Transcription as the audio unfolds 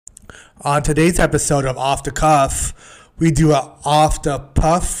On today's episode of Off the Cuff, we do a off the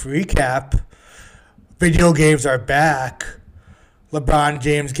puff recap. Video games are back. LeBron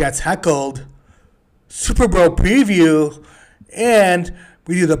James gets heckled. Super Bowl preview. And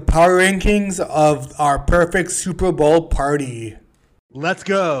we do the power rankings of our perfect Super Bowl party. Let's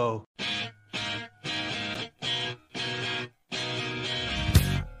go.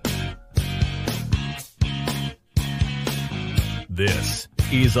 This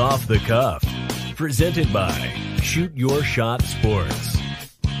is Off the Cuff, presented by Shoot Your Shot Sports.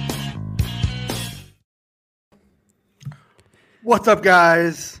 What's up,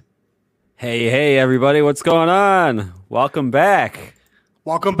 guys? Hey, everybody. What's going on? Welcome back.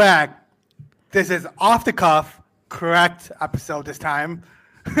 Welcome back. This is Off the Cuff, correct episode this time.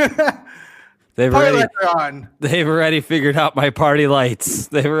 They've Party already, lights are on. they've already figured out my party lights.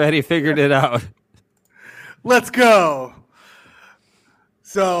 They've already figured it out. Let's go.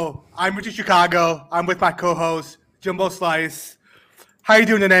 So, I'm Richie Chicago. I'm with my co-host, Jimbo Slice. How you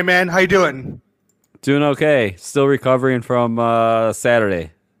doing today, man? How you doing? Doing okay. Still recovering from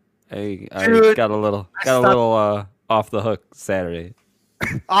Saturday. I Dude, got a little off the hook Saturday.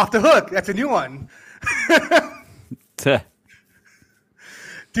 Off the hook. That's a new one.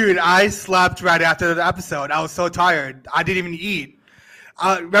 Dude, I slept right after the episode. I was so tired. I didn't even eat.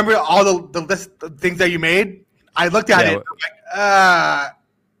 Remember all the list of things that you made? I looked at it. I'm like,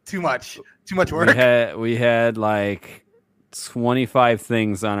 too much work. We had like 25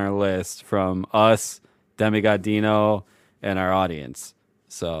 things on our list from us, Demigodino, and our audience.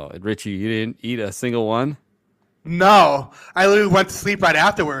 So, Richie, you didn't eat a single one? No, I literally went to sleep right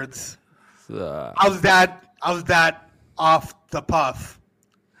afterwards. I was that off the puff.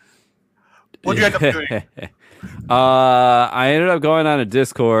 What did you end up doing? I ended up going on a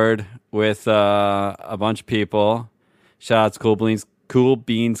Discord with a bunch of people. Shout out to Cool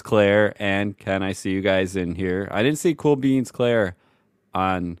Beans Claire and Ken. I see you guys in here. I didn't see Cool Beans Claire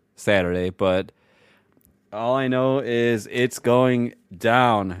on Saturday, but all I know is it's going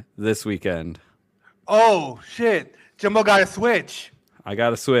down this weekend. Oh, shit. Jimbo got a Switch. I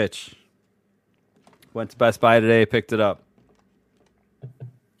got a Switch. Went to Best Buy today, picked it up.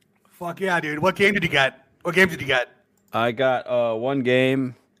 Fuck yeah, dude. What games did you get? I got one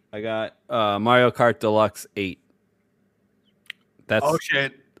game. I got Mario Kart Deluxe 8. Oh,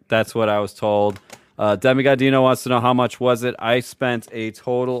 shit. That's what I was told. Demigodino wants to know how much was it. I spent a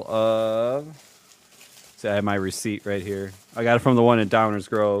total of... See, I have my receipt right here. I got it from the one in Downers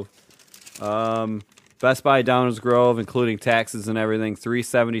Grove. Best Buy Downers Grove, including taxes and everything,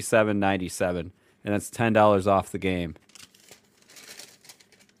 $377.97, and that's $10 off the game.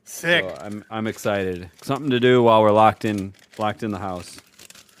 Sick. So I'm excited. Something to do while we're locked in the house.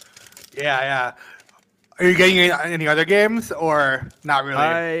 Yeah. Are you getting any other games or not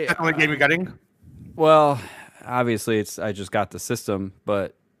really? That's the only game you're getting? Well, obviously I just got the system,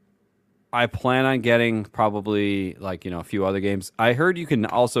 but I plan on getting probably a few other games. I heard you can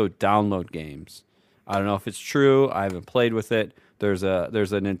also download games. I don't know if it's true. I haven't played with it. There's a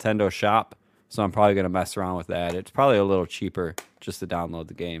Nintendo shop, so I'm probably going to mess around with that. It's probably a little cheaper just to download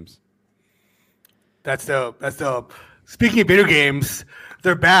the games. That's dope. Speaking of video games,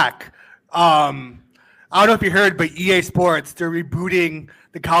 they're back. I don't know if you heard, but EA Sports, they're rebooting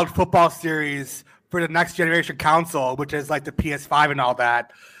the college football series for the next generation console, which is like the PS5 and all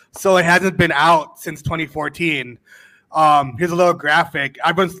that. So it hasn't been out since 2014. Here's a little graphic.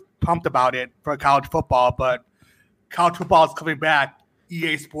 Everyone's pumped about it for college football, but college football is coming back.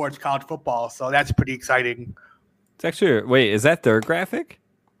 EA Sports college football, so that's pretty exciting. It's actually wait, is that their graphic?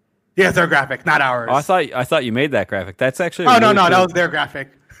 Yeah, it's their graphic, not ours. Oh, I thought you made that graphic. That's actually no, that was their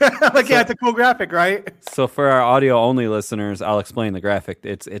graphic. Yeah, it's a cool graphic, right? So for our audio only listeners, I'll explain the graphic.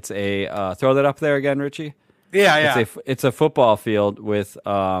 It's a throw that up there again, Richie. Yeah. It's a football field with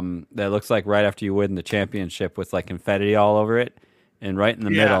that looks like right after you win the championship with like confetti all over it, and right in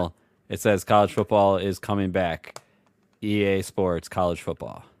the middle it says college football is coming back. EA Sports college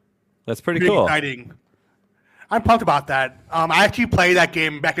football. That's pretty cool. Exciting. I'm pumped about that. I actually played that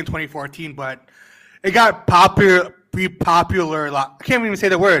game back in 2014, but it got popular. I can't even say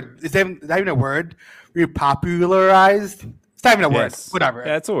the word. Is that even a word? Repopularized? It's not even a word. Whatever.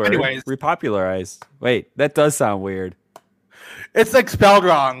 That's a word. Anyways. Repopularized. Wait, that does sound weird. It's like spelled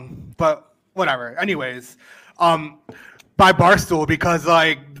wrong, but whatever. Anyways, by Barstool, because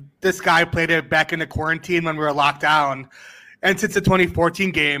like this guy played it back in the quarantine when we were locked down. And since the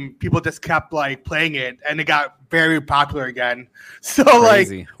 2014 game, people just kept like playing it, and it got very popular again. So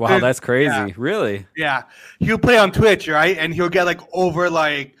crazy. like, wow, that's crazy. Yeah. Really? Yeah, he'll play on Twitch, right? And he'll get like over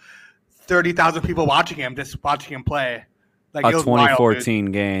like 30,000 people watching him, just watching him play. Like a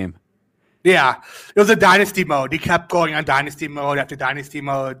 2014 game. Yeah, it was a dynasty mode. He kept going on dynasty mode after dynasty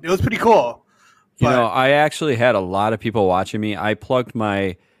mode. It was pretty cool. You know, I actually had a lot of people watching me. I plugged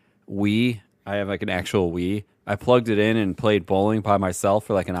my Wii. I have like an actual Wii. I plugged it in and played bowling by myself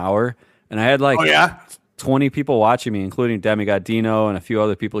for like an hour. And I had like 20 people watching me, including Demigod Dino and a few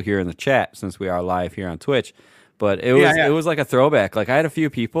other people here in the chat since we are live here on Twitch. But it was like a throwback. Like I had a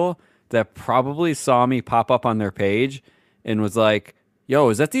few people that probably saw me pop up on their page and was like, yo,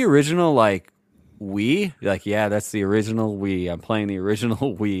 is that the original like Wii? Like, yeah, that's the original Wii. I'm playing the original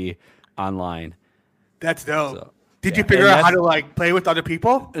Wii online. That's dope. So, did you figure out how to like play with other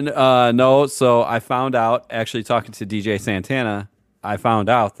people? No. So I found out, actually talking to DJ Santana, I found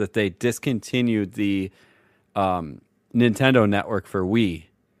out that they discontinued the Nintendo Network for Wii.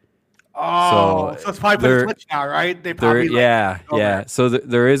 Oh, so it's probably for Switch now, right? They probably yeah. So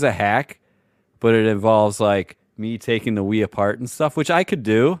there is a hack, but it involves like me taking the Wii apart and stuff, which I could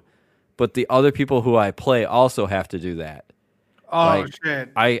do, but the other people who I play also have to do that. Oh,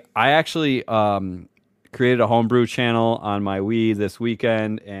 shit. I actually created a homebrew channel on my Wii this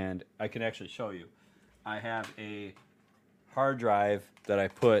weekend, and I can actually show you. I have a hard drive that I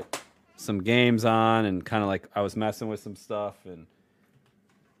put some games on, and kind of like I was messing with some stuff, and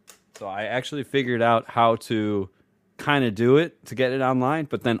so I actually figured out how to kind of do it to get it online,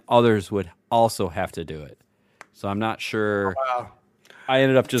 but then others would also have to do it. So I'm not sure. Oh, wow. I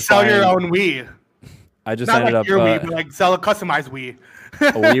ended up just sell your own Wii. I just not ended like up your Wii, but like sell a customized Wii.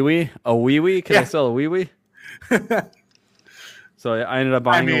 A Wii? A Wii? Can I sell a Wii? So I ended up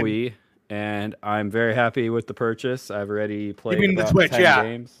buying a Wii, and I'm very happy with the purchase. I've already played about 10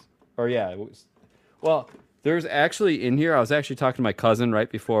 games. Or well, there's actually in here, I was actually talking to my cousin right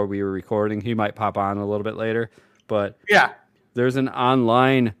before we were recording. He might pop on a little bit later, but there's an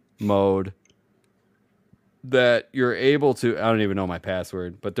online mode that you're able to, I don't even know my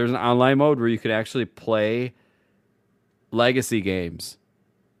password, but there's an online mode where you can actually play legacy games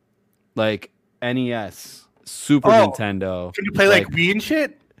like NES, Super Nintendo. Can you play like Wii and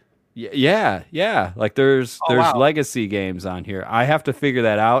shit? Yeah. Like there's legacy games on here. I have to figure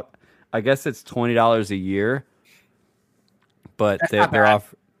that out. I guess it's $20 a year, but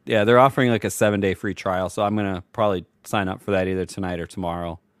they're offering like a 7-day free trial. So I'm gonna probably sign up for that either tonight or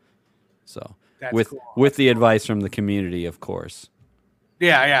tomorrow. So with the advice from the community, of course.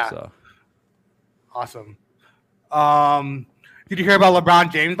 Yeah. So awesome. Did you hear about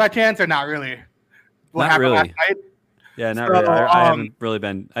LeBron James by chance, or not really? Not really. Last night? Yeah, not really. I haven't really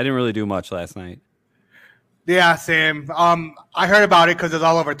been. I didn't really do much last night. Yeah, same. I heard about it because it's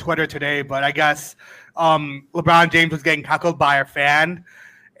all over Twitter today. But I guess LeBron James was getting heckled by a fan,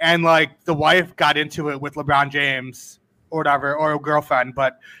 and like the wife got into it with LeBron James or whatever, or a girlfriend.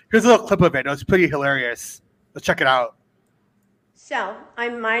 But here's a little clip of it. It was pretty hilarious. Let's check it out. So,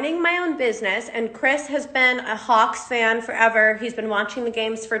 I'm minding my own business, and Chris has been a Hawks fan forever. He's been watching the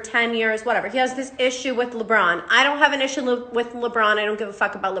games for 10 years, whatever. He has this issue with LeBron. I don't have an issue with LeBron. I don't give a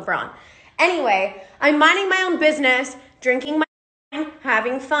fuck about LeBron. Anyway, I'm minding my own business, drinking my wine,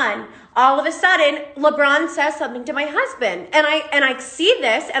 having fun. All of a sudden, LeBron says something to my husband, and I see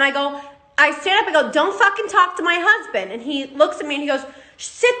this, and I stand up and go, don't fucking talk to my husband. And he looks at me and he goes,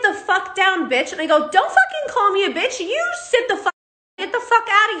 sit the fuck down, bitch. And I go, don't fucking call me a bitch. You sit the fuck, get the fuck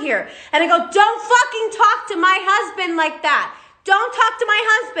out of here. And I go, don't fucking talk to my husband like that. Don't talk to my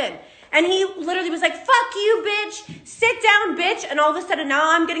husband. And he literally was like, fuck you, bitch. Sit down, bitch. And all of a sudden,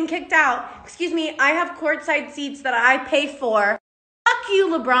 now I'm getting kicked out. Excuse me, I have courtside seats that I pay for. Fuck you,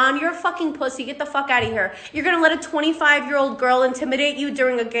 LeBron. You're a fucking pussy. Get the fuck out of here. You're going to let a 25-year-old girl intimidate you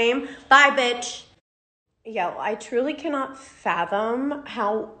during a game? Bye, bitch. Yo, I truly cannot fathom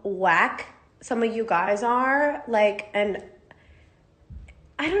how whack some of you guys are. Like, and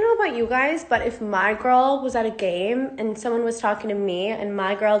I don't know about you guys, but if my girl was at a game and someone was talking to me and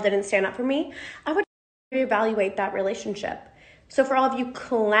my girl didn't stand up for me, I would reevaluate that relationship. So for all of you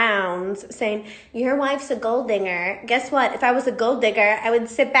clowns saying, your wife's a gold digger, guess what? If I was a gold digger, I would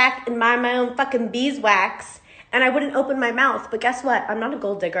sit back and mind my own fucking beeswax and I wouldn't open my mouth. But guess what? I'm not a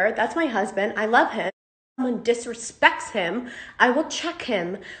gold digger. That's my husband. I love him. If someone disrespects him, I will check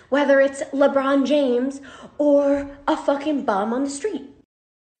him, whether it's LeBron James or a fucking bum on the street.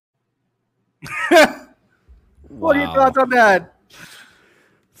 What are your thoughts on that?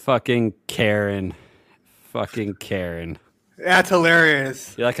 Fucking Karen. Fucking Karen. That's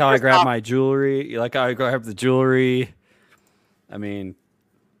hilarious. You like how I grabbed my jewelry? You like how I grabbed the jewelry? I mean,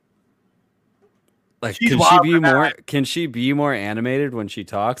 like, can she be more animated when she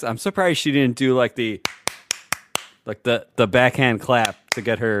talks? I'm surprised she didn't do like the backhand clap to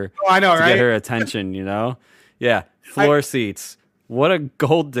get her get her attention, you know? Yeah. Floor seats. What a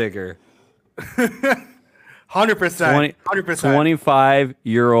gold digger. 100%. 100%.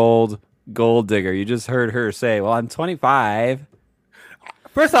 25-year-old gold digger. You just heard her say, "Well, I'm 25."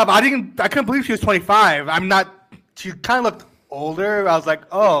 First off, I couldn't believe she was 25. I'm not. She kind of looked older. I was like,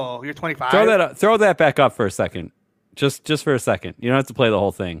 "Oh, you're 25." Throw that back up for a second. Just for a second. You don't have to play the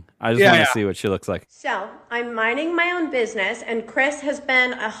whole thing. I just want to see what she looks like. So I'm minding my own business, and Chris has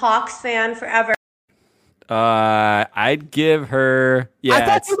been a Hawks fan forever. I'd give her. Yeah, I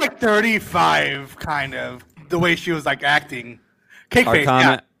thought she was like 35, kind of the way she was like acting. Cake face.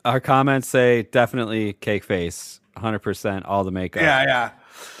 Our comments say definitely cake face. 100%. All the makeup. Yeah.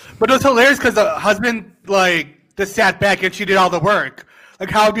 But it was hilarious because the husband like just sat back and she did all the work. Like,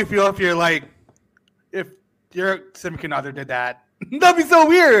 how would you feel if if your significant other did that? That'd be so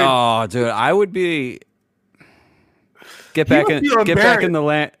weird. Oh, dude, I would be. Get back in the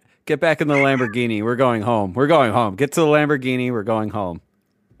Lamborghini. We're going home. Get to the Lamborghini. We're going home.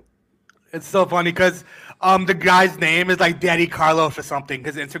 It's so funny because the guy's name is like Daddy Carlos or something.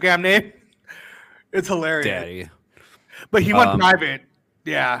 His Instagram name. It's hilarious. Daddy. But he went private.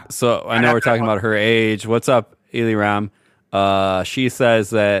 Yeah. So I know we're talking about her age. What's up, Eliram? She says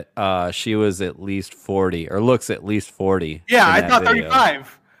that she was at least 40 or looks at least 40. Yeah, I thought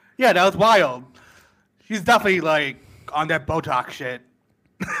 35. Yeah, that was wild. She's definitely like on that Botox shit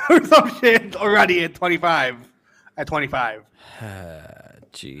or some shit already at 25. At 25.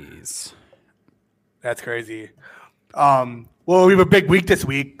 Jeez. That's crazy. Well, we have a big week this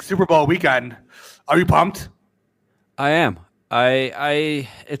week, Super Bowl weekend. Are you pumped? I am.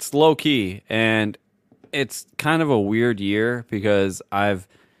 It's low key, and it's kind of a weird year because I've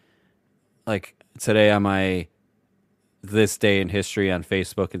like today on my this day in history on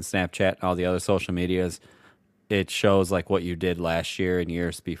Facebook and Snapchat and all the other social medias, it shows like what you did last year and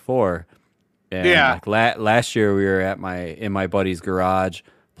years before. And like last year we were in my buddy's garage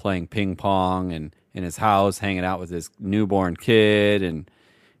playing ping pong and in his house hanging out with his newborn kid, and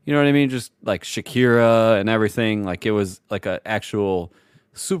you know what I mean, just like Shakira and everything. Like it was like an actual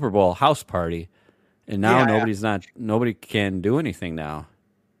Super Bowl house party. And now nobody can do anything now.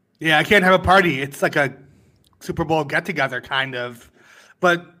 Yeah, I can't have a party. It's like a Super Bowl get together kind of,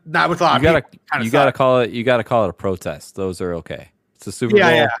 but not with a lot of people. You gotta call it a protest. Those are okay. It's a Super Bowl.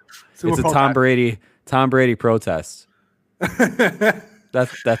 Yeah. It's a Tom Brady protest.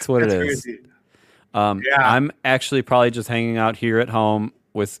 That's what it is. Crazy. I'm actually probably just hanging out here at home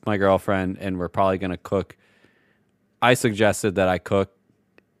with my girlfriend, and we're probably gonna cook. I suggested that I cook.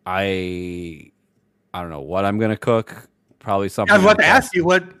 I don't know what I'm gonna cook. Probably something. I was about to ask you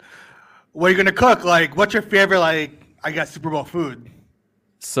what are you gonna cook? Like, what's your favorite? Like, I guess Super Bowl food.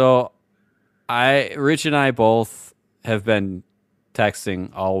 So, Rich and I both have been texting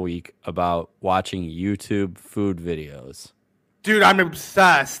all week about watching YouTube food videos. Dude, I'm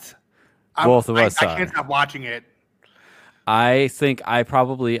obsessed. Both of us I can't stop watching it. I think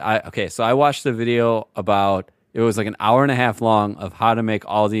so I watched the video about, it was like an hour and a half long of how to make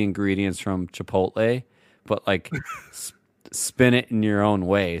all the ingredients from Chipotle, but like spin it in your own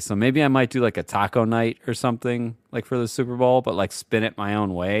way. So maybe I might do like a taco night or something like for the Super Bowl, but like spin it my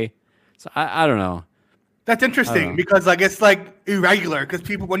own way. So I don't know. That's interesting because like it's like irregular because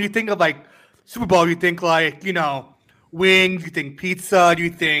people, when you think of like Super Bowl, you think like, you know, wings, you think pizza, you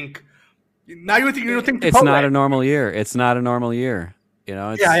don't think Chipotle. It's not a normal year. You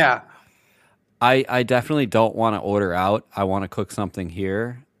know, yeah. I definitely don't want to order out. I want to cook something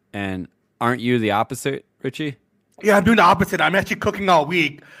here. And aren't you the opposite, Richie? Yeah, I'm doing the opposite. I'm actually cooking all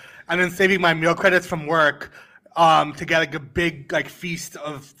week and then saving my meal credits from work to get like a big like feast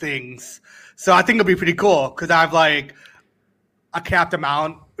of things. So I think it'll be pretty cool because I have like a capped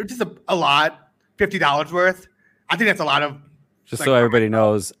amount, which is a lot, $50 worth. I think that's a lot of. Just like, so everybody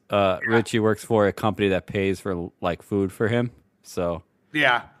knows, Richie works for a company that pays for like food for him. So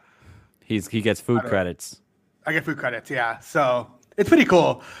yeah. He gets food credits. I get food credits, yeah. So it's pretty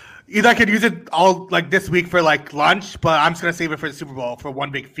cool. Either I could use it all like this week for like lunch, but I'm just gonna save it for the Super Bowl for one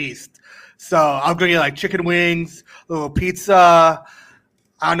big feast. So I'm gonna get like chicken wings, a little pizza.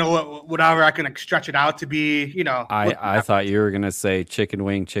 I don't know whatever I can like, stretch it out to be. You know. I thought you were gonna say chicken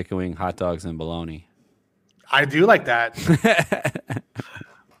wing, hot dogs, and bologna. I do like that.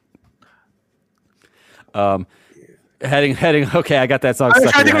 Heading. Okay, I got that song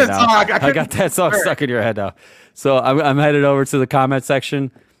stuck in your head now. I got that song stuck in your head now. So I'm headed over to the comment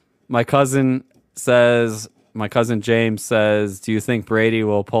section. My cousin James says, "Do you think Brady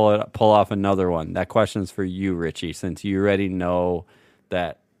will pull off another one?" That question's for you, Richie, since you already know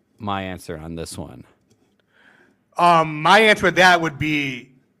that my answer on this one. My answer to that would be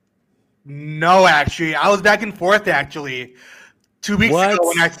no. Actually, I was back and forth. Actually, 2 weeks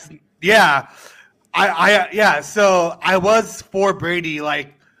ago Yeah, yeah. So I was for Brady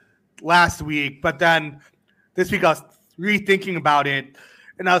like last week, but then this week I was rethinking about it,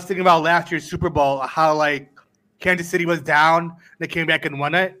 and I was thinking about last year's Super Bowl, how like Kansas City was down, they came back and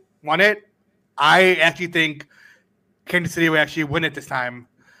won it. I actually think Kansas City will actually win it this time.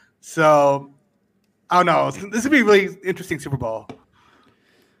 So I don't know. This would be a really interesting Super Bowl.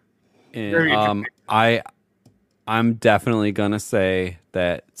 Very And, I'm definitely gonna say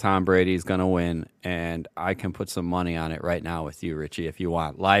that Tom Brady's gonna win, and I can put some money on it right now with you, Richie, if you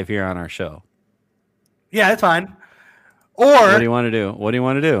want, live here on our show. Yeah, that's fine. Or What do you want to do? What do you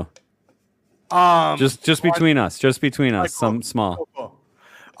want to do? Just between us. Just between us. Some small. Cool.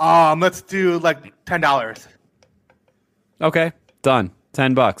 Let's do like $10. Okay, done.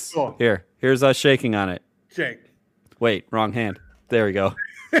 $10. Cool. Here's us shaking on it. Jake. Wait, wrong hand. There we go.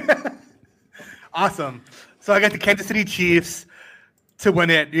 Awesome. So I got the Kansas City Chiefs to win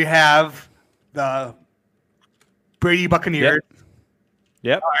it. You have the Brady Buccaneers.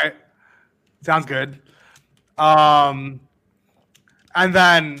 Yep. All right. Sounds good. And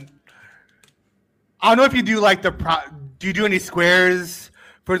then I don't know if you do like do you do any squares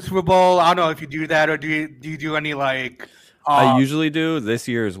for the Super Bowl? I don't know if you do that, or do you do any like I usually do. This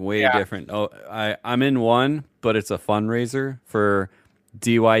year is way Yeah. different. Oh, I'm in one, but it's a fundraiser for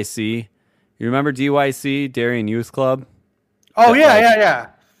DYC. You remember DYC, Darien Youth Club? Oh that, yeah, like- yeah.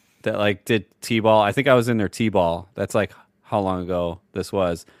 That like did T-ball. I think I was in their T-ball. That's like how long ago this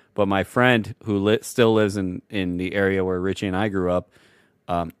was. But my friend who still lives in the area where Richie and I grew up,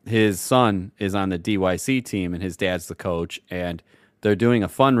 his son is on the DYC team, and his dad's the coach, and they're doing a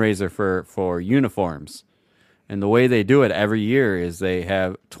fundraiser for uniforms. And the way they do it every year is they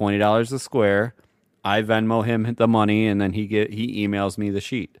have $20 a square. I Venmo him the money, and then he emails me the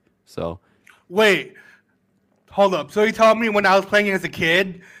sheet. So Wait, hold up. So you told me when I was playing as a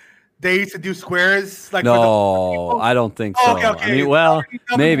kid, they used to do squares like for no, I don't think so. Okay, okay. I mean, well, That'd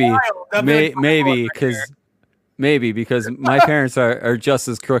be maybe, wild. That'd be wild maybe right because there. maybe because my parents are just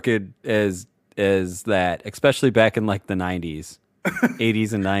as crooked as that, especially back in like the 90s,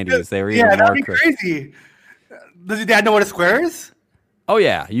 80s and 90s. They were even Yeah, more that'd be crooked. crazy. Does your dad know what a square is? Oh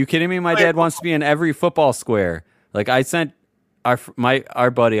yeah, you kidding me? My dad wants to be in every football square. Like I sent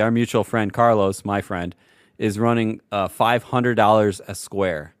our buddy, our mutual friend Carlos, my friend, is running $500 a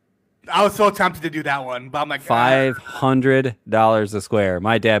square. I was so tempted to do that one, but I'm like, $500 a square.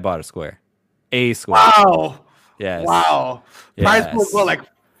 My dad bought a square. A square. wow, Yes. wow. Prize pool is Yes. what, like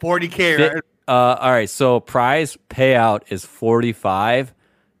 40K, right? All right. So prize payout is 45.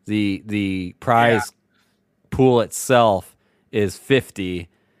 The prize pool itself is 50,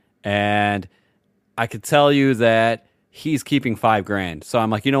 and I could tell you that he's keeping $5,000. So I'm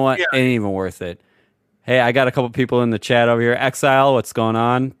like, you know what? Yeah. Ain't even worth it. Hey, I got a couple people in the chat over here. Exile, what's going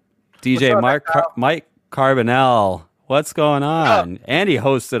on? DJ What's up, Mike Carbonell, what's going on? Andy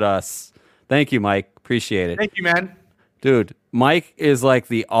hosted us. Thank you, Mike. Appreciate it. Thank you, man. Dude, Mike is like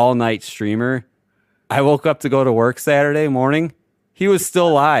the all-night streamer. I woke up to go to work Saturday morning. He was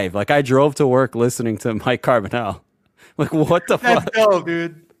still live. Like, I drove to work listening to Mike Carbonell. Like, what the That's fuck? dope,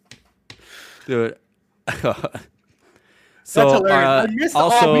 dude. Dude. That's So, hilarious. I missed the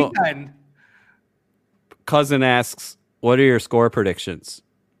whole also, weekend. Cousin asks, what are your score predictions?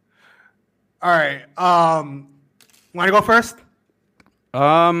 All right. Want to go first?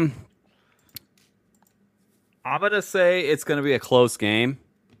 I'm going to say it's going to be a close game.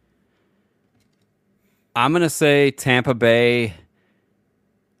 I'm going to say Tampa Bay.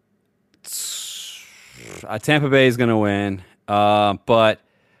 Tampa Bay is going to win. But,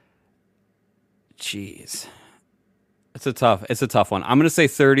 jeez. It's a tough one. I'm going to say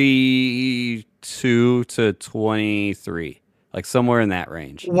 32 to 23. Like somewhere in that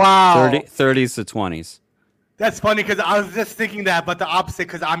range. Wow. 30s to 20s. That's funny because I was just thinking that, but the opposite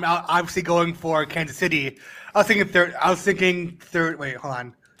because I'm obviously going for Kansas City. I was thinking third. Wait, hold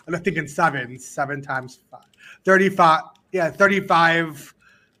on. I'm thinking seven. 7 times 5. 35. Yeah, 35,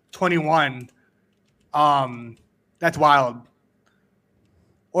 21. That's wild.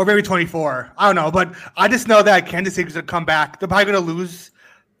 Or maybe 24. I don't know, but I just know that Kansas City's gonna come back. They're probably gonna lose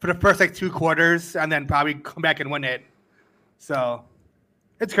for the first like 2 quarters and then probably come back and win it. So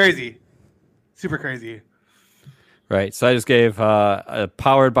it's crazy, super crazy. Right. So I just gave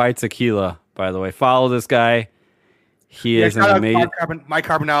Powered by Tequila, by the way. Follow this guy. He is an shout out amazing Mike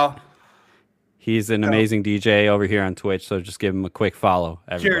Carbonell. He's an amazing DJ over here on Twitch, so just give him a quick follow,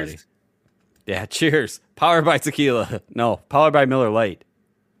 everybody. Cheers. Yeah, cheers. Powered by Tequila. No, powered by Miller Lite.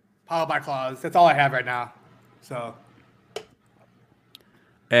 Powered by Claws. That's all I have right now. So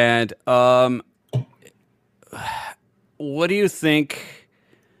And what do you think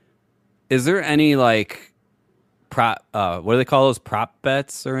Is there any like prop? What do they call those, prop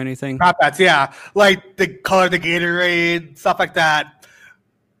bets or anything? Prop bets, yeah, like the color of the Gatorade, stuff like that.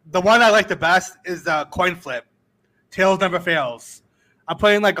 The one I like the best is the coin flip. Tails never fails. I'm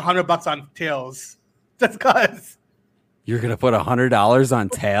putting like $100 on tails, just cause You're gonna put $100 on on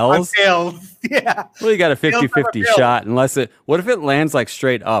tails? tails. Yeah, Well, you got a Tails 50-50 never fails. shot. Unless it. What if it lands like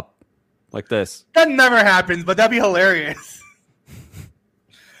straight up, like this? that never happens, but that'd be hilarious.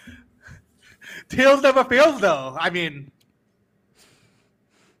 Tails never fails, though. I mean,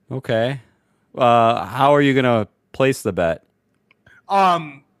 Okay. How are you gonna place the bet?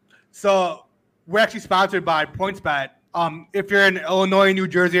 so we're actually sponsored by PointsBet. If you're in Illinois, New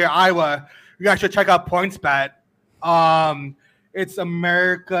Jersey, or Iowa, you guys should check out PointsBet. It's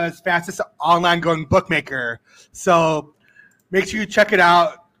America's fastest online going bookmaker. So make sure you check it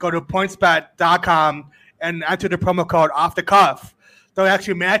out. Go to pointsbet.com and enter the promo code off the cuff. They'll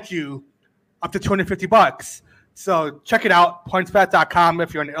actually match you up to $250. So check it out, pointsbet.com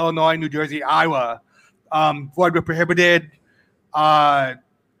if you're in Illinois, New Jersey, Iowa. Void where prohibited.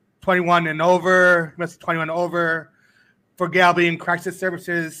 21 and over, must 21 over. For gambling crisis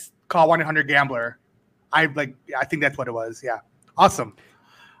services, call 1-800-GAMBLER. I think that's what it was. Yeah, awesome.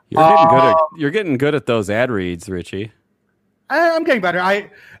 You're getting good at those ad reads, Richie. I'm getting better. I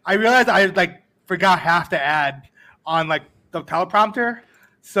realized I forgot half the ad on the teleprompter,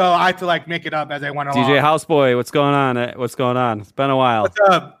 so I had to make it up as I went along. DJ Houseboy, what's going on? What's going on? It's been a while. What's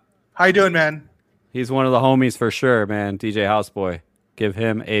up? How you doing, man? He's one of the homies for sure, man. DJ Houseboy. Give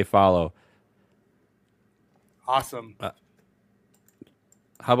him a follow. Awesome.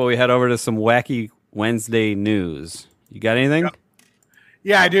 How about we head over to some wacky Wednesday news? You got anything?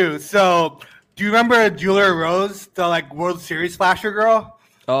 Yeah, I do. So, do you remember Julia Rose, the World Series flasher girl?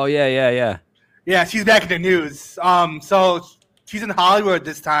 Oh yeah. Yeah, she's back in the news. So she's in Hollywood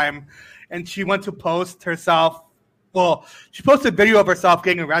this time, and she went to post herself. Well, she posted a video of herself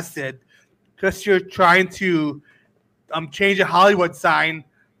getting arrested because she was trying to change a Hollywood sign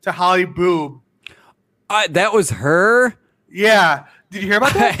to Holly Boob. That was her? Yeah. Did you hear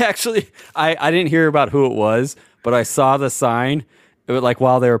about that? Actually, I didn't hear about who it was, but I saw the sign. It was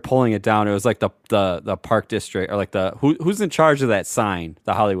while they were pulling it down, it was the park district, or who's in charge of that sign,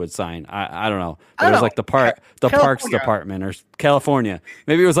 the Hollywood sign. I don't know. But it was the parks California. department or California.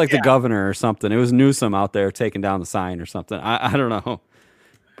 Maybe it was the governor or something. It was Newsom out there taking down the sign or something. I don't know.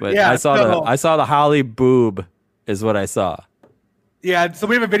 But Yeah, I saw the Holly Boob is what I saw. Yeah, so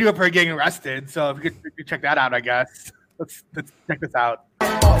we have a video of her getting arrested. So if you could check that out, I guess. Let's check this out.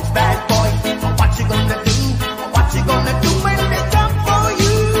 Bad boy, what you gonna do? What you gonna do when they come for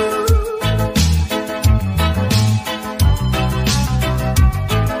you?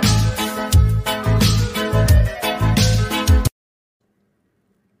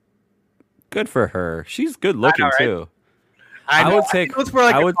 Good for her. She's good looking right? too. I would think take- it was for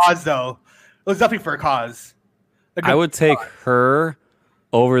a cause, though. It was definitely for a cause. I would take her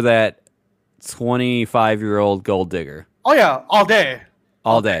over that 25-year-old gold digger Oh yeah, all day,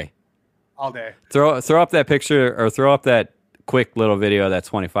 all day. all day. Throw up that picture, or throw up that quick little video of that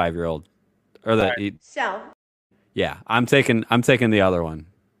 25-year-old, or that. Right. So, Yeah, I'm taking the other one.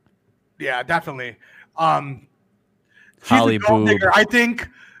 Yeah, definitely. She's Holly a gold Boob. digger. I think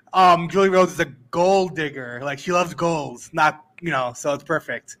Julie Rose is a gold digger. She loves goals, not so it's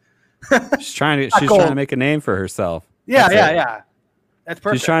perfect. She's trying Not to gold. make a name for herself. Yeah, That's it. yeah. That's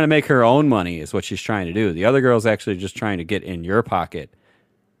perfect. She's trying to make her own money, is what she's trying to do. The other girl's actually just trying to get in your pocket.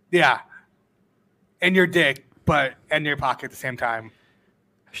 Yeah, and your dick, but in your pocket at the same time.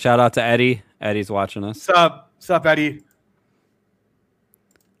 Shout out to Eddie. Eddie's watching us. Sup, Eddie?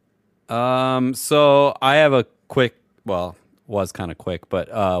 So I have a quick, was kind of quick,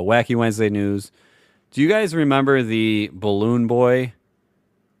 but wacky Wednesday news. Do you guys remember the balloon boy?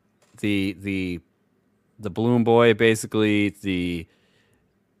 The balloon boy, basically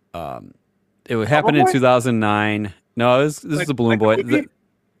it would happen in Boy? 2009. No, this is a balloon boy. the movie?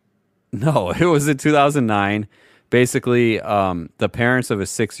 No, it was in 2009. Basically, the parents of a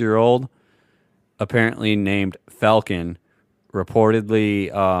 6-year-old, apparently named Falcon, reportedly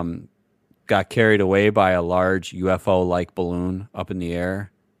got carried away by a large UFO-like balloon up in the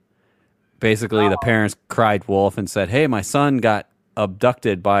air. Basically, the parents cried wolf and said, "Hey, my son got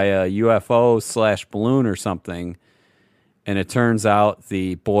abducted by a UFO/balloon or something." And it turns out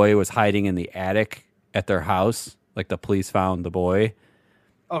the boy was hiding in the attic at their house. The police found the boy.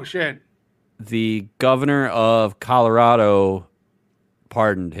 Oh shit! The governor of Colorado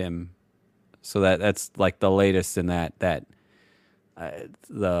pardoned him. So that's the latest in that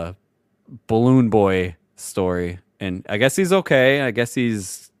the balloon boy story. And I guess he's okay. I guess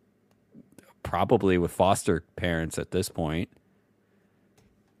he's probably with foster parents at this point.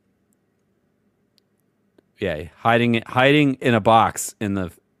 Yeah, hiding in a box in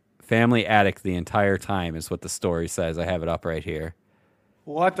the family attic the entire time is what the story says. I have it up right here.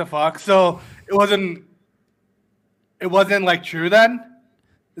 What the fuck? So it wasn't like true then?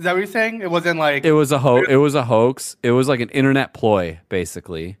 Is that what you're saying? It wasn't like It was a hoax. It was like an internet ploy,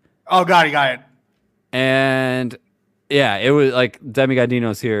 basically. Oh, got it. And yeah, it was like Demi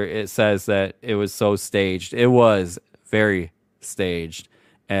Godino's here. It says that it was so staged. It was very staged,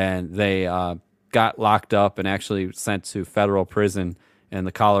 and they got locked up and actually sent to federal prison in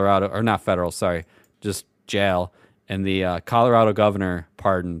the Colorado, or not federal, sorry, just jail. And the Colorado governor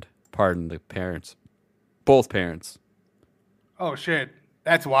pardoned the parents, both parents. Oh shit,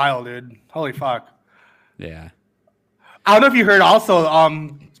 that's wild, dude. Holy fuck. Yeah. I don't know if you heard also,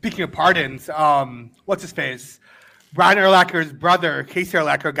 speaking of pardons, what's his face? Brian Urlacher's brother, Casey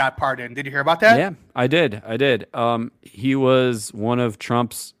Urlacher, got pardoned. Did you hear about that? Yeah, I did. He was one of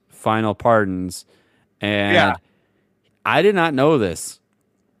Trump's final pardons, and Yeah. I did not know this.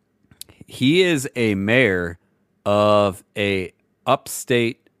 He is a mayor of a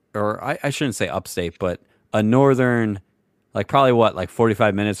upstate, or I shouldn't say upstate, but a northern, like probably like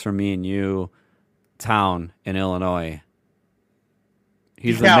 45 minutes from me and you, town in Illinois.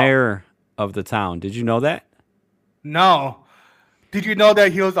 He's the Yeah. mayor of the town. Did you know that? No. Did you know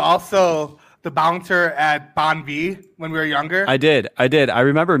that he was also the bouncer at Bon V when we were younger? I did. I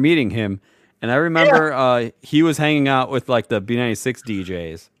remember meeting him, and I remember he was hanging out with like the B96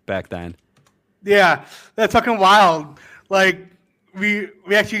 DJs back then. Yeah, that's fucking wild. Like we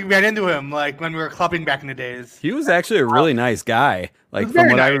actually ran into him like when we were clubbing back in the days. He was actually a really nice guy. Like was from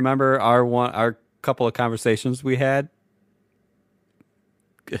very what I nice. remember, our couple of conversations we had.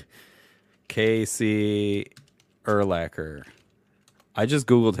 Casey Urlacher. I just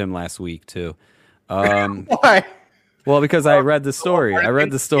Googled him last week too. Why? Well, because I read the story.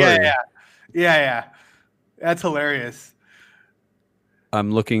 Yeah. That's hilarious.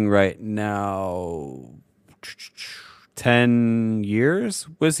 I'm looking right now. 10 years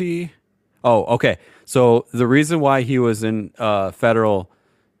was he? Oh, okay. So the reason why he was in federal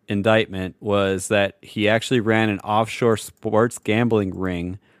indictment was that he actually ran an offshore sports gambling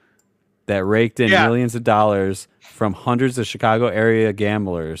ring that raked in millions of dollars from hundreds of Chicago area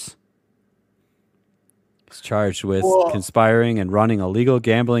gamblers. He's charged with conspiring and running a legal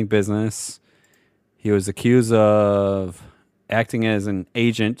gambling business. He was accused of acting as an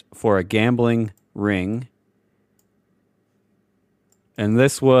agent for a gambling ring. And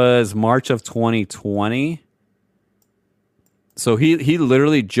this was March of 2020. So he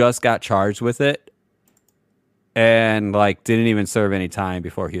literally just got charged with it and like didn't even serve any time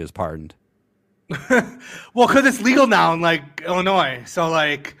before he was pardoned. Well, because it's legal now in like Illinois, so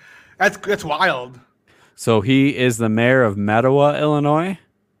like that's wild. So he is the mayor of Mettawa, Illinois.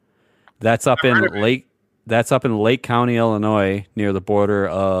 That's up in Lake County, Illinois, near the border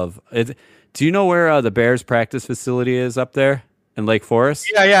of. Do you know where the Bears practice facility is up there in Lake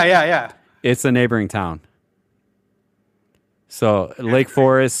Forest? Yeah. It's a neighboring town. So Lake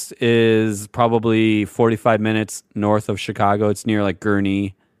Forest is probably 45 minutes north of Chicago. It's near like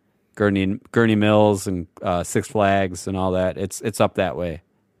Gurney Mills and Six Flags and all that. It's up that way.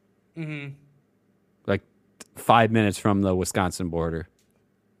 Mm-hmm. Like 5 minutes from the Wisconsin border.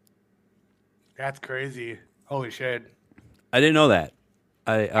 That's crazy. Holy shit. I didn't know that.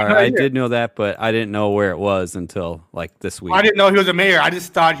 I did know that, but I didn't know where it was until like this week. I didn't know he was a mayor. I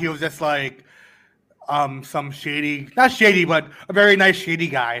just thought he was just like some shady, not shady, but a very nice shady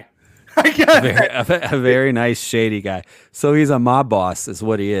guy. I guess. A very nice shady guy. So he's a mob boss, is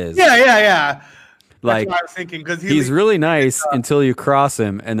what he is. Yeah. Like that's what I was thinking because he's really nice until you cross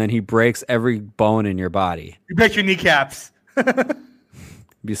him, and then he breaks every bone in your body. You break your kneecaps.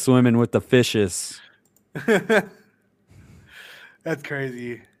 Be swimming with the fishes. That's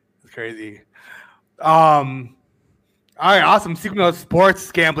crazy. All right, awesome. Speaking of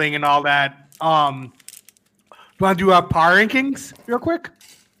sports gambling and all that, do you want to do our power rankings real quick?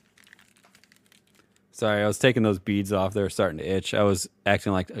 Sorry, I was taking those beads off. They were starting to itch. I was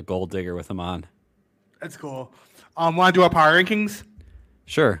acting like a gold digger with them on. That's cool. Want to do our power rankings?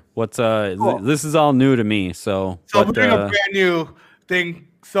 Sure. What's Cool. This is all new to me. So we're doing a brand new thing.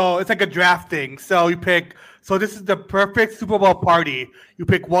 So it's like a draft thing. So you pick. So this is the perfect Super Bowl party. You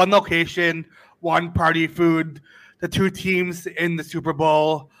pick one location, one party food, the two teams in the Super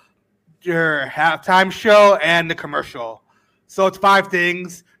Bowl, your halftime show, and the commercial. So it's 5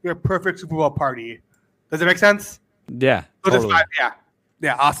 things. Your perfect Super Bowl party. Does it make sense? Yeah. So Totally.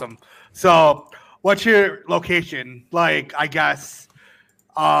 yeah, awesome. So what's your location? Like, I guess,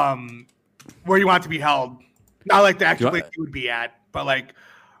 where you want to be held. Not like the actual Do I- place you would be at, but like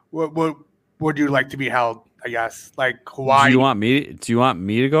what would you like to be held? I guess like Hawaii. Do you want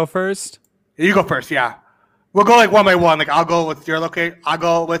me to go first? You go first, yeah. We'll go like one by one. Like I'll go with your location. You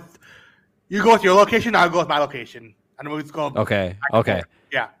go with your location. I'll go with my location, and we'll just go. Okay. back and Okay. forth.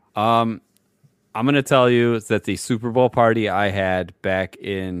 Yeah. I'm going to tell you that the Super Bowl party I had back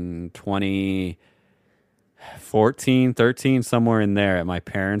in 2014, 13, somewhere in there at my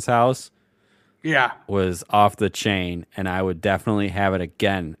parents' house Yeah. was off the chain, and I would definitely have it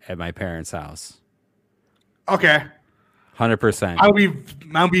again at my parents' house. Okay. 100%.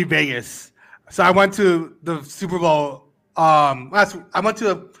 I'll be Vegas. So I went to the Super Bowl. I went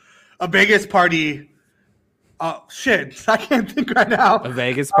to a Vegas party. Shit, I can't think right now. A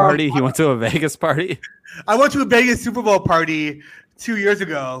Vegas party? You went to a Vegas party? I went to a Vegas Super Bowl party 2 years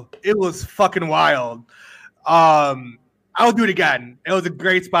ago. It was fucking wild. I'll do it again. It was a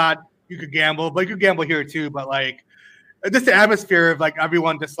great spot. You could gamble, but you could gamble here too. But like, just the atmosphere of like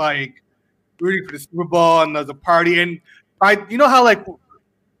everyone just like rooting for the Super Bowl, and there's a party. And you know how like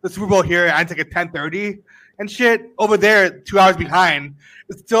the Super Bowl here ends like at 10:30 and shit. Over there, 2 hours behind,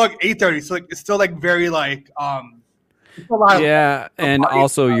 it's still like 8:30. So like it's still like very like it's a lot of Yeah, and party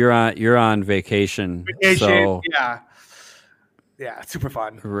also you're on vacation. vacation. So Yeah, it's super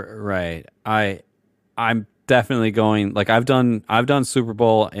fun. right. I'm definitely going, like I've done Super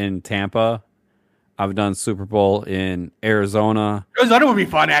Bowl in Tampa. I've done Super Bowl in Arizona. Arizona would be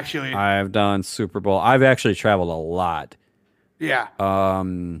fun actually. I've done Super Bowl. I've actually traveled a lot. Yeah.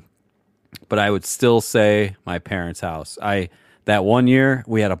 But I would still say my parents' house. That one year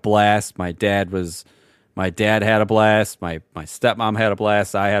we had a blast. My dad had a blast. My stepmom had a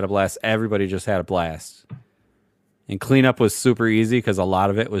blast. I had a blast. Everybody just had a blast. And cleanup was super easy because a lot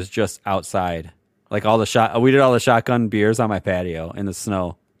of it was just outside. Like we did all the shotgun beers on my patio in the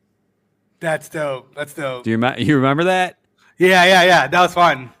snow. That's dope. Do you remember that? Yeah. That was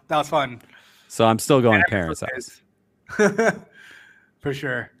fun. So I'm still going to parents' house. For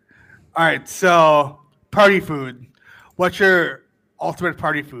sure. All right. So party food. What's your ultimate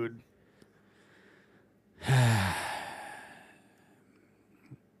party food?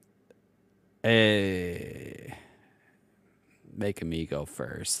 Making me go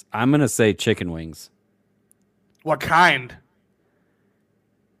first. I'm gonna say chicken wings. What kind?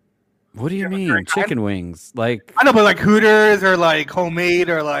 What do you mean, favorite kind? chicken wings? Like, I know, but like Hooters or like homemade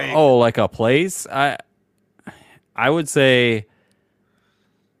or like. oh, like a place? I would say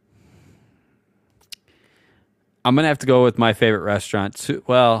I'm gonna have to go with my favorite restaurant.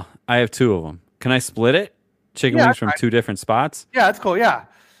 Well, I have two of them. Can I split it? Chicken Yeah, wings from fine. two different spots. Yeah, that's cool. Yeah.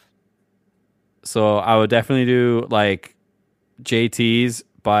 So I would definitely do like JT's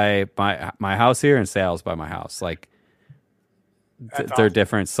by my house here and Sal's by my house. Like That's they're awesome.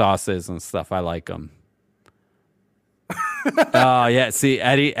 different sauces and stuff. I like them. Oh yeah. See,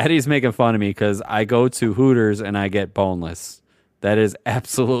 Eddie's making fun of me because I go to Hooters and I get boneless. That is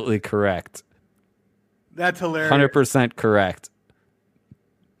absolutely correct. That's hilarious. 100% correct.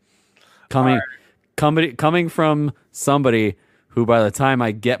 Coming from somebody who, by the time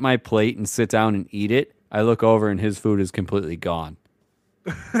I get my plate and sit down and eat it, I look over and his food is completely gone.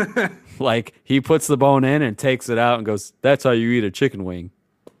 Like he puts the bone in and takes it out and goes, "That's how you eat a chicken wing."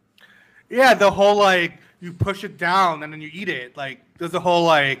 Yeah, the whole like you push it down and then you eat it. Like there's a whole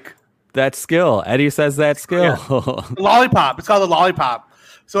like That skill. Eddie says that skill. lollipop. It's called a lollipop.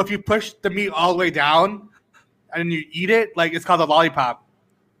 So if you push the meat all the way down and then you eat it, like it's called a lollipop.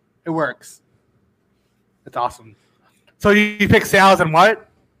 It works. It's awesome. So you pick Sal's and what?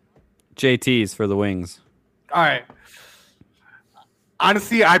 JT's for the wings. All right.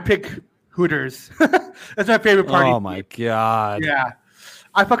 Honestly, I pick Hooters. That's my favorite party. Oh my god. Yeah.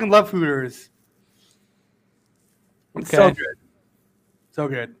 I fucking love Hooters. It's Okay. so good. So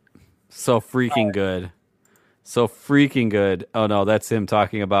good. So freaking good. So freaking good. Oh no, that's him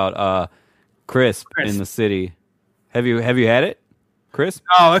talking about crisp in the city. Have you had it? Crisp?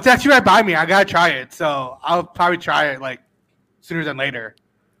 Oh, it's actually right by me. I gotta try it. So I'll probably try it like sooner than later.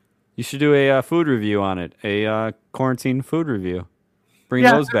 You should do a food review on it. A quarantine food review. Bring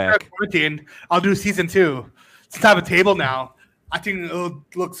those after back. quarantine, I'll do season 2. Since I have a table now, I think it'll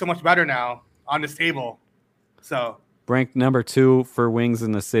look so much better now on this table. So Ranked number 2 for wings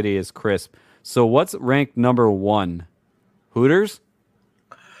in the city is crisp. So what's ranked number 1? Hooters?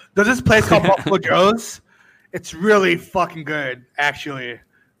 there's this place called Buffalo Joe's. It's really fucking good, actually.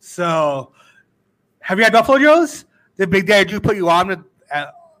 So have you had Buffalo Joe's? Did Big Daddy Drew put you on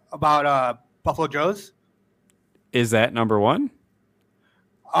about Buffalo Joe's? Is that number 1?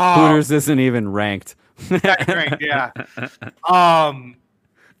 Oh, Hooters isn't even ranked. that's great, yeah.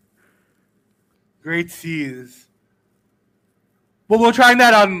 Great C's. Well, we're trying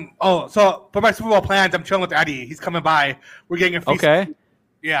that on. Oh, so for my Super Bowl plans, I'm chilling with Eddie. He's coming by. We're getting a free. Okay,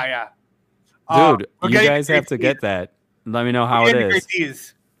 Yeah. dude, We're you getting guys Great have to C's. get that. Let me know how We're it getting is. Great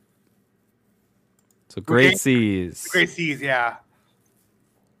C's. So We're Great getting C's. Great C's. Yeah.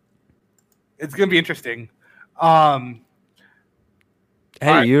 It's gonna be interesting. Hey,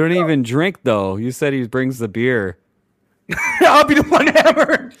 Alright, you don't even drink though. You said he brings the beer. I'll be the one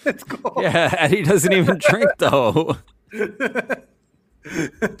hammered. Let's go. Yeah, Eddie doesn't even drink though.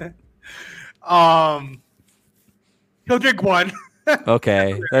 He'll drink one.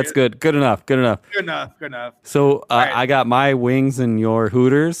 Okay, that's good. Good enough. Good enough. Good enough. Good enough. So Alright. I got my wings and your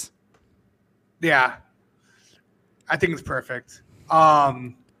Hooters. Yeah. I think it's perfect.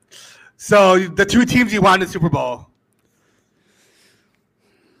 So the two teams you want in the Super Bowl.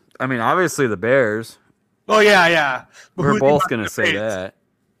 I mean, obviously the Bears. Oh yeah. But We're who do you both want gonna to say face? that.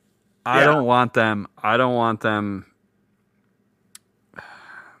 I Yeah. don't want them.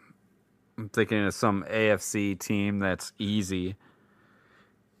 I'm thinking of some AFC team that's easy.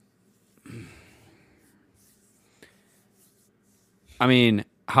 I mean,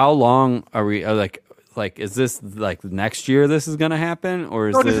 how long are we like is this like next year this is going to happen, or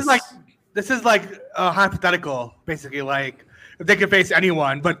is No, this this is like hypothetical, basically. Like if they can face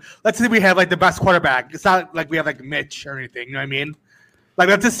anyone, but let's say we have like the best quarterback. It's not like we have like Mitch or anything. You know what I mean? Like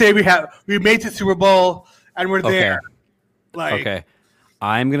let's just say we made it to Super Bowl and we're Okay. there. Like Okay.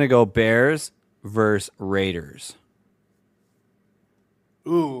 I'm going to go Bears versus Raiders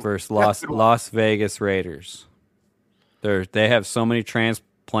ooh, versus that's a good one. Las Vegas Raiders. They have so many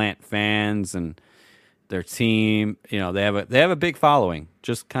transplant fans, and their team, they have a big following,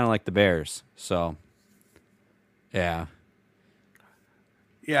 just kind of like the Bears. So, yeah.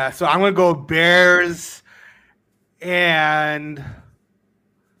 Yeah, so I'm gonna go Bears, and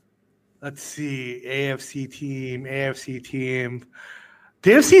let's see, AFC team.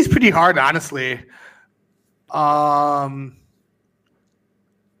 The AFC is pretty hard, honestly. I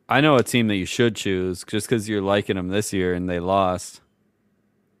know a team that you should choose just because you're liking them this year and they lost.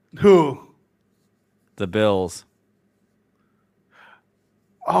 Who? The Bills.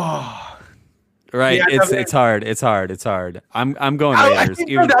 Oh, Right. Yeah, It's hard. I'm going I Raiders. think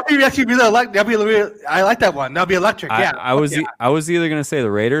even- that'd be actually really I like that one. That'd be electric. Yeah, I was either going to say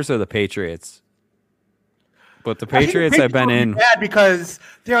the Raiders or the Patriots. But the Patriots I've been in. bad because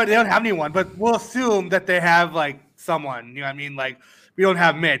they don't have anyone, but we'll assume that they have like someone. You know what I mean? Like we don't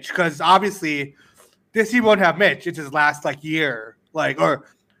have Mitch because obviously this year won't have Mitch. It's his last like year, or it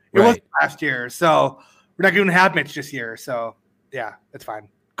was Right. last year. So we're not going to have Mitch this year. So yeah, that's fine.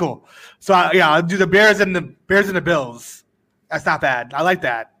 Cool. So I'll do the Bears and the Bills. That's not bad. I like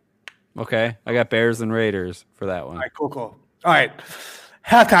that. Okay. I got Bears and Raiders for that one. All right, cool. All right,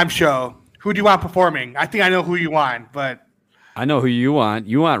 halftime show. Who do you want performing? I think I know who you want, but I know who you want.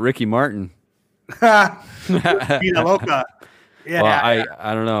 You want Ricky Martin. Vida Loca. Yeah, Well,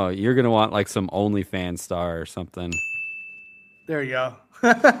 I don't know. You're gonna want like some OnlyFans star or something. there you go.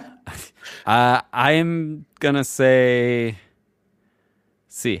 I'm gonna say,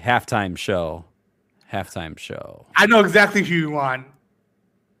 halftime show. I know exactly who you want.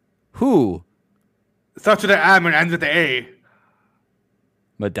 Who? Starts with an M and ends with the A.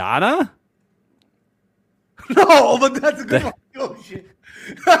 Madonna? No, but that's a good one. Oh shit.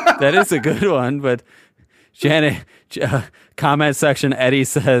 That is a good one, but Janet. Comment section. Eddie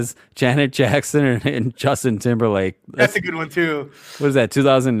says Janet Jackson and Justin Timberlake. That's a good one too. What is that?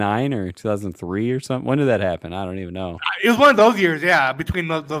 2009 or 2003 or something? When did that happen? I don't even know. It was one of those years, yeah. Between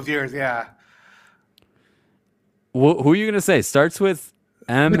those years, yeah. Who are you gonna say? Starts with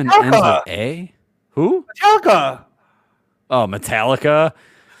M and Metallica. ends with A. Who? Metallica. Oh, Metallica.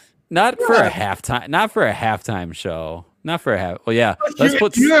 Not for Yeah. a halftime. Not for a halftime show. Not for a half. Well, yeah.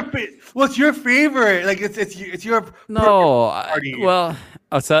 What's your favorite? Like it's your No. party. Well,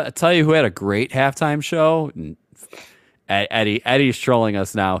 I'll tell you who had a great halftime show. Eddie's trolling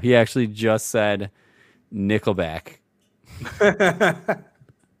us now. He actually just said Nickelback.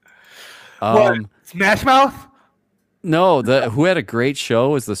 What? Smash Mouth. No, who had a great show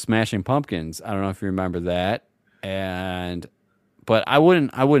was the Smashing Pumpkins. I don't know if you remember that. But I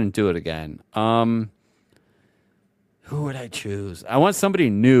wouldn't do it again. Who would I choose? I want somebody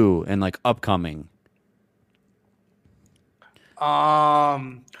new and like upcoming.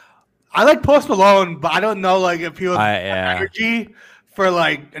 I like Post Malone, but I don't know like if he was Yeah. energy for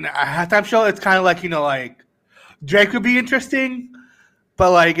like a halftime show. It's kind of like like Drake would be interesting,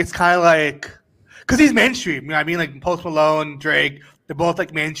 but like it's kind of like because he's mainstream. You know what I mean? Like Post Malone, Drake, they're both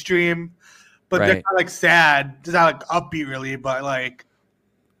like mainstream, but they're Right. kind of like sad. They're not like upbeat really, but like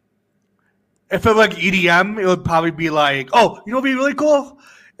If it was like EDM, it would probably be like, oh, you know what'd be really cool?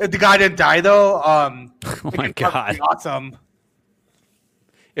 If the guy didn't die though, Oh my Linkin Park would God. be awesome.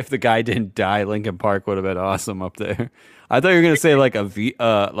 If the guy didn't die, Lincoln Park would have been awesome up there. I thought you were gonna say like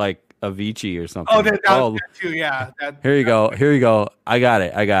like Avicii or something. Oh, that too, yeah. Here you go. Here you go. I got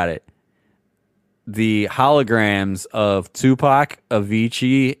it. The holograms of Tupac,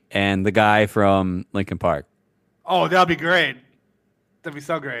 Avicii, and the guy from Linkin Park. Oh, that'd be great. That'd be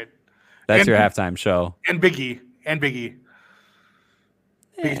so great. That's And- your halftime show. And Biggie. Biggie's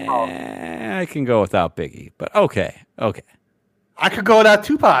Paul. I can go without Biggie, but okay. I could go without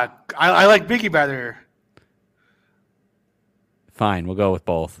Tupac. I like Biggie better. Fine, we'll go with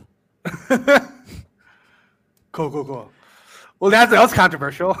both. Cool. Well, that was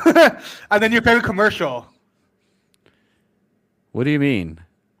controversial. And then your favorite commercial. What do you mean?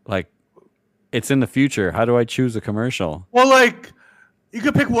 Like, it's in the future. How do I choose a commercial? Well, like you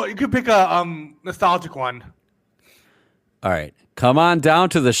could pick what you could pick a nostalgic one. All right. Come on down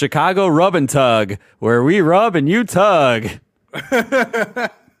to the Chicago Rub and Tug, where we rub and you tug.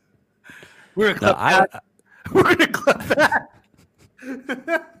 We're gonna clip that. We're gonna clip that.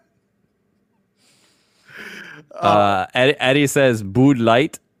 Eddie says Bud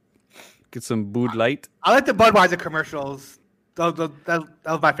Light. Get some Bud Light. I like the Budweiser commercials. That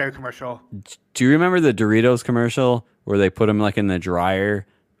was my favorite commercial. Do you remember the Doritos commercial where they put them like in the dryer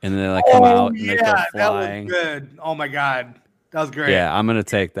and then they like come out and they go that flying? was good. Oh my god, that was great. Yeah, I'm gonna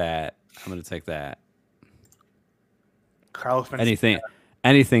take that. Carlos Mencia.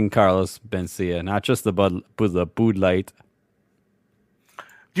 Anything Carlos Mencia, not just the Bud Light.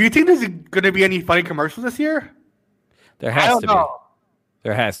 Do you think there's going to be any funny commercials this year? There I has don't to know. be.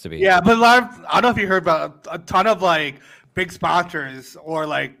 There has to be. Yeah, but I don't know if you heard about a ton of like big sponsors or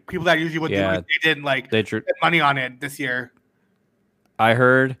like people that usually would do it. They didn't like They get money on it this year. I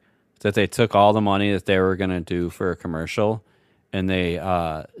heard that they took all the money that they were going to do for a commercial and they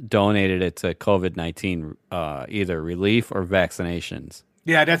donated it to COVID-19 either relief or vaccinations.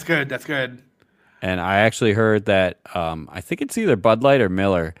 Yeah, that's good. That's good. And I actually heard that I think it's either Bud Light or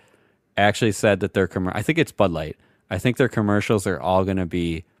Miller actually said that I think it's Bud Light. I think their commercials are all going to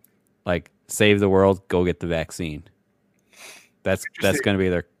be like save the world, go get the vaccine. That's going to be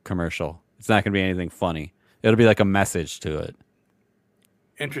their commercial. It's not going to be anything funny. It'll be like a message to it.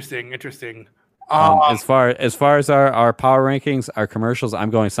 Interesting. As far as our power rankings, our commercials, I'm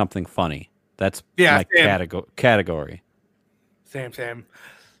going something funny. That's my category. Same.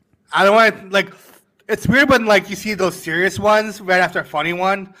 I don't want like it's weird when like you see those serious ones right after a funny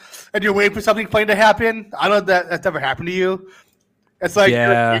one, and you're waiting for something funny to happen. I don't know if that's ever happened to you. It's like you're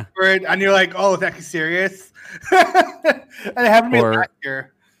waiting for it, and you're like, oh, is that serious? And it happened to me last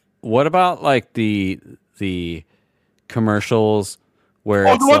year. What about like the commercials where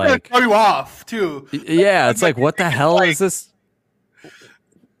the it's one like that throw you off too? Yeah, it's like what the hell is this?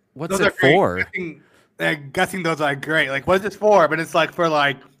 What's it for? Guessing those are great. Like, what is this for? But it's like for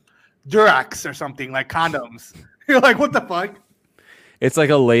like Durex or something, like condoms. You're like, what the fuck? It's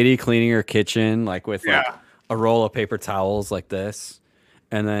like a lady cleaning her kitchen, like with like a roll of paper towels like this.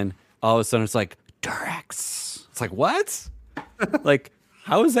 And then all of a sudden it's like, Durex. It's like, what? Like,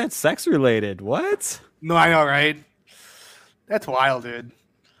 how is that sex related? What? No, I know, right? That's wild, dude.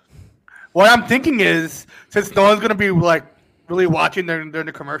 What I'm thinking is, since no one's going to be like really watching during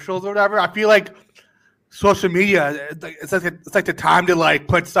the commercials or whatever, I feel like social media, it's like the time to like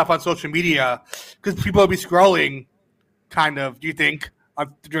put stuff on social media because people will be scrolling. Kind of, do you think?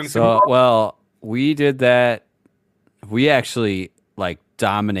 During well, we did that. We actually like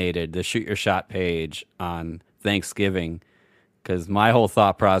dominated the Shoot Your Shot page on Thanksgiving because my whole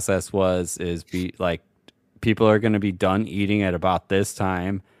thought process is people are going to be done eating at about this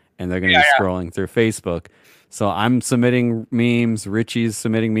time and they're going to be scrolling through Facebook. So I'm submitting memes. Richie's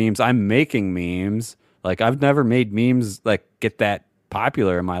submitting memes. I'm making memes. Like I've never made memes like get that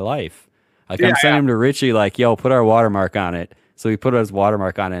popular in my life. Like I'm sending them to Richie like, yo, put our watermark on it. So he put his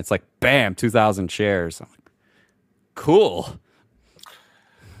watermark on it. It's like, bam, 2,000 shares. I'm like, cool.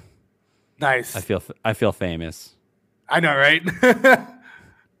 Nice. I feel famous. I know, right?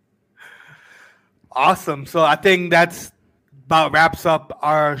 Awesome. So I think that's about wraps up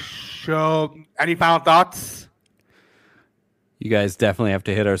our show. Any final thoughts? You guys definitely have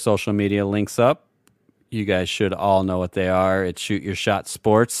to hit our social media links up. You guys should all know what they are. It's Shoot Your Shot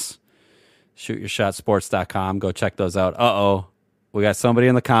Sports. ShootYourShotSports.com. Go check those out. Uh-oh. We got somebody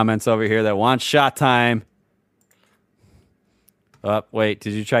in the comments over here that wants shot time. Oh, wait.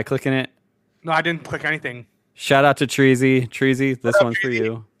 Did you try clicking it? No, I didn't click anything. Shout out to Treasy. Treasy, this one's for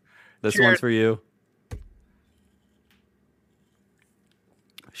you. This Cheers. one's for you.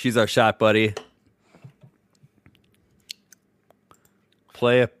 She's our shot buddy.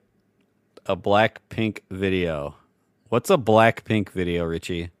 Play a Blackpink video. What's a Blackpink video,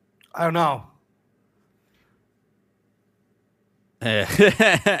 Richie? I don't know.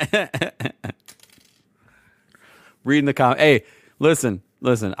 Reading the comment. Hey, listen.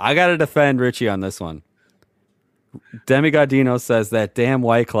 I got to defend Richie on this one. Demigodino says that damn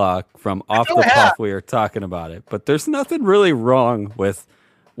White Claw from Off the Puff, we were talking about it. But there's nothing really wrong with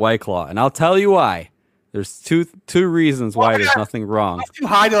White Claw. And I'll tell you why. There's two reasons why there's nothing wrong. It's too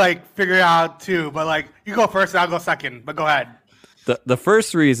high to like figure it out too, but like you go first and I'll go second. But go ahead. The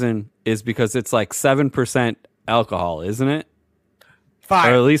first reason is because it's like 7% alcohol, isn't it?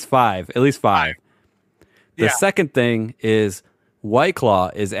 5. Or at least 5. At least 5. The Yeah. second thing is White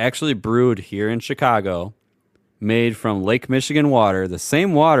Claw is actually brewed here in Chicago, made from Lake Michigan water, the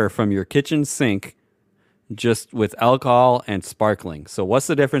same water from your kitchen sink, just with alcohol and sparkling. So what's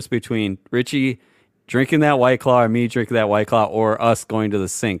the difference between Richie drinking that White Claw or me drinking that White Claw or us going to the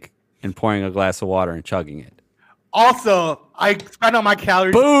sink and pouring a glass of water and chugging it? Also, I spend all my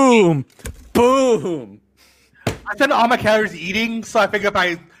calories. Boom! Boom! I spend all my calories eating, so I figure if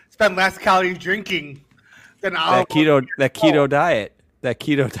I spend less calories drinking, then I'll That keto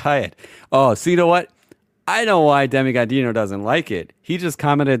diet. Oh, so you know what? I know why Demigodino doesn't like it. He just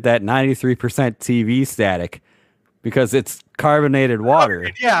commented that 93% TV static because it's carbonated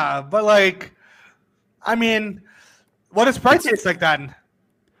water. Yeah, but like, I mean, what does Sprite taste like then?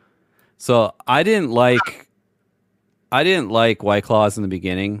 So I didn't like White Claws in the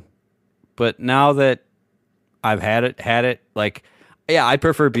beginning, but now that I've had it, like, yeah, I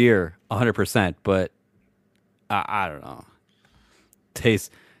prefer beer 100%, but I don't know.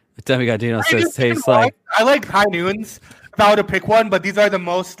 Demigodino says tastes like. I like High Noons if I were to pick one, but these are the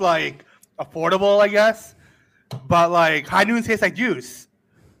most like affordable, I guess. But like High Noons tastes like juice.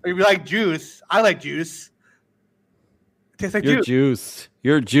 If you like juice, I like juice. It tastes like You're juice.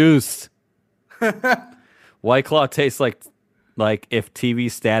 You're juiced. White Claw tastes like if TV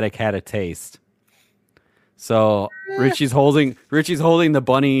static had a taste. So Richie's holding the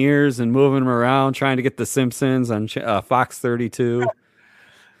bunny ears and moving them around, trying to get the Simpsons on Fox 32.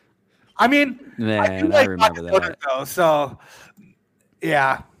 I mean, Man, I remember vodka that. though, so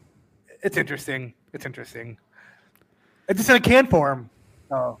yeah, it's interesting. It's interesting. It's just in a can form.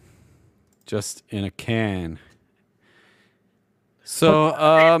 Oh, Just in a can.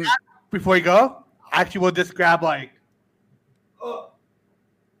 So, before you go, actually, we'll just grab like. are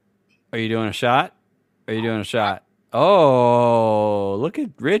you doing a shot? Oh, look at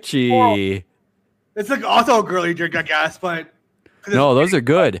Richie. It's like also a girly drink, I guess, but No, those are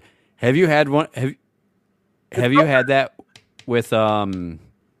good. Have you had one? Have you had that with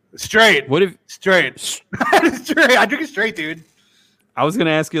straight. What if Straight. Straight. I drink it straight, dude. I was gonna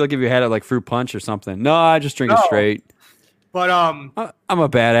ask you like if you had it like fruit punch or something? No, I just drink it No. straight. But I'm a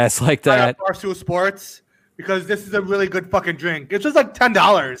badass like I that. got Barstool Sports because this is a really good fucking drink. It's just like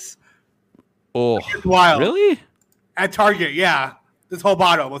 $10 Oh, It's wild. really? at Target. Yeah, this whole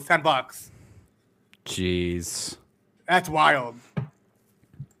bottle was $10. Jeez. That's wild.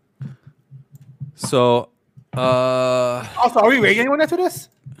 So, Also, are we rating anyone after this?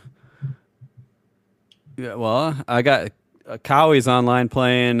 yeah, well, I got Cowie's online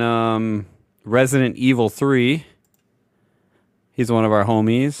playing Resident Evil 3. He's one of our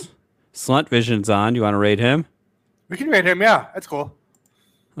homies. Slunt Vision's on. You want to rate him? We can rate him. Yeah, that's cool.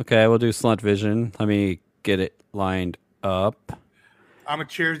 Okay, we'll do Slunt Vision. Let me get it lined up. I'm a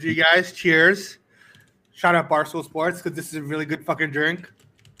cheers to you guys. Cheers. Shout out Barstool Sports because this is a really good fucking drink.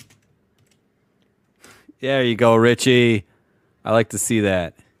 There you go, Richie. I like to see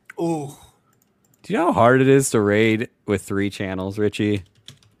that. Ooh. Do you know how hard it is to raid with 3 channels, Richie?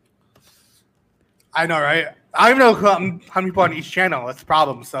 I know, right? I don't even know how many people on each channel. That's the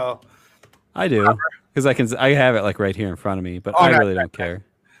problem. So, I do, because I have it like right here in front of me, but Oh, I nice, really nice, don't care.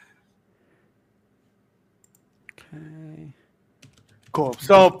 Okay. cool.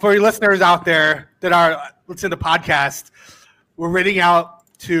 So, for your listeners out there that are listening to the podcast, we're rating out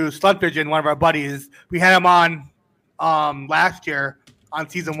to Slut Vision, one of our buddies. We had him on last year on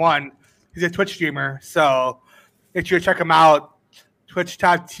season 1. He's a Twitch streamer. So, make sure to check him out.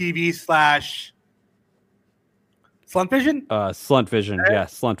 Twitch.tv/Slut Vision. Slunt Vision, yeah,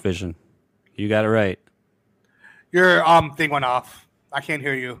 Slunt Vision. You got it right. Your thing went off. I can't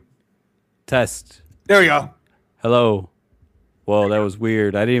hear you. Test. There we go. Hello. Whoa, that was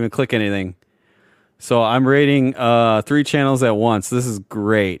weird. I didn't even click anything. So I'm rating 3 channels at once. This is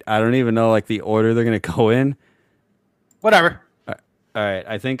great. I don't even know like the order they're gonna go in. Whatever. All right.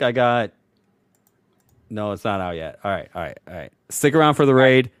 I think I got. No, it's not out yet. All right. Stick around for the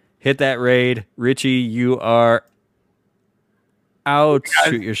raid. Hit that raid. Richie, you are out.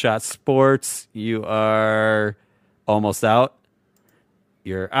 Shoot Your Shot Sports, you are almost out.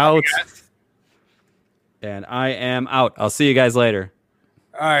 You're out. And I am out. I'll see you guys later.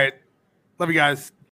 All right. Love you guys.